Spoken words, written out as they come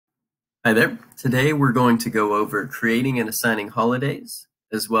Hi there. Today we're going to go over creating and assigning holidays,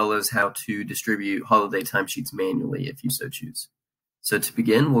 as well as how to distribute holiday timesheets manually if you so choose. So to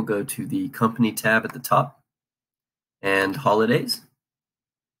begin, we'll go to the Company tab at the top and Holidays.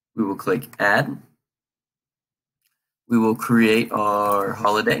 We will click Add. We will create our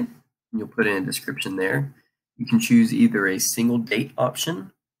holiday, and you'll put in a description there. You can choose either a single date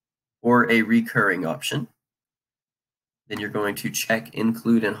option or a recurring option. Then you're going to check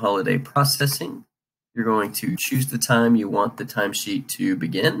Include in Holiday Processing. You're going to choose the time you want the timesheet to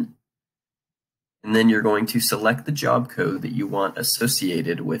begin. And then you're going to select the job code that you want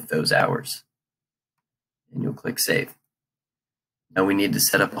associated with those hours. And you'll click Save. Now we need to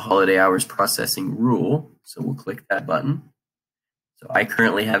set up a holiday hours processing rule, so we'll click that button. So I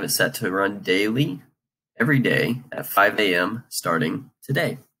currently have it set to run daily, every day at 5 a.m. starting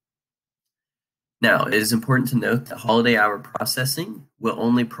today. Now, it is important to note that holiday hour processing will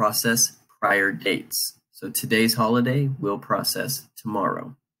only process prior dates. So today's holiday will process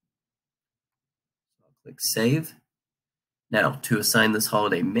tomorrow. I'll click Save. Now, to assign this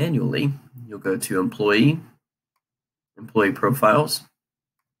holiday manually, you'll go to Employee, Employee Profiles.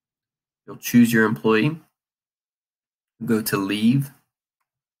 You'll choose your employee. Go to Leave,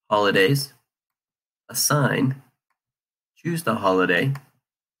 Holidays, Assign, choose the holiday,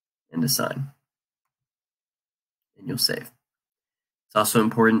 and assign. And you'll save. It's also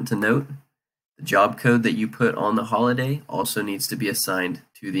important to note the job code that you put on the holiday also needs to be assigned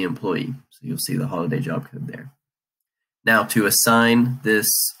to the employee. So you'll see the holiday job code there. Now to assign this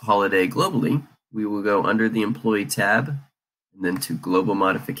holiday globally, we will go under the Employee tab and then to Global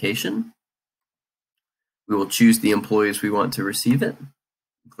Modification. We will choose the employees we want to receive it.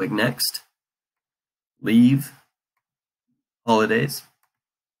 Click Next. Leave, Holidays,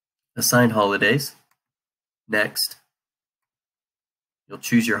 Assign Holidays. Next. You'll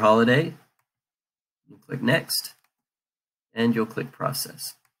choose your holiday, you'll click Next, and you'll click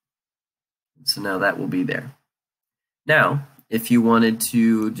Process. So now that will be there. Now, if you wanted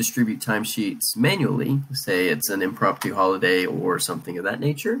to distribute timesheets manually, say it's an impromptu holiday or something of that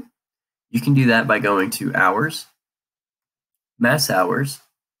nature, you can do that by going to Hours, Mass Hours.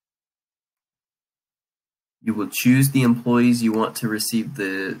 You will choose the employees you want to receive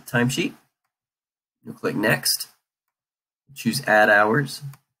the timesheet. You'll click Next, choose Add Hours,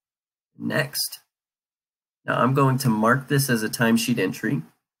 Next. Now I'm going to mark this as a timesheet entry.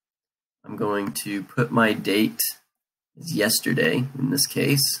 I'm going to put my date as yesterday in this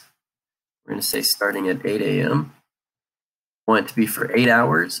case. We're going to say starting at 8 a.m. I want it to be for 8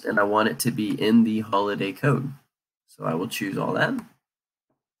 hours and I want it to be in the holiday code. So I will choose all that.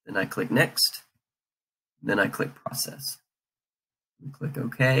 Then I click Next. Then I click Process. We click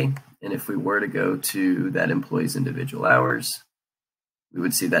OK, and if we were to go to that employee's individual hours, we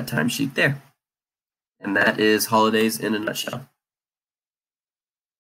would see that timesheet there. And that is holidays in a nutshell.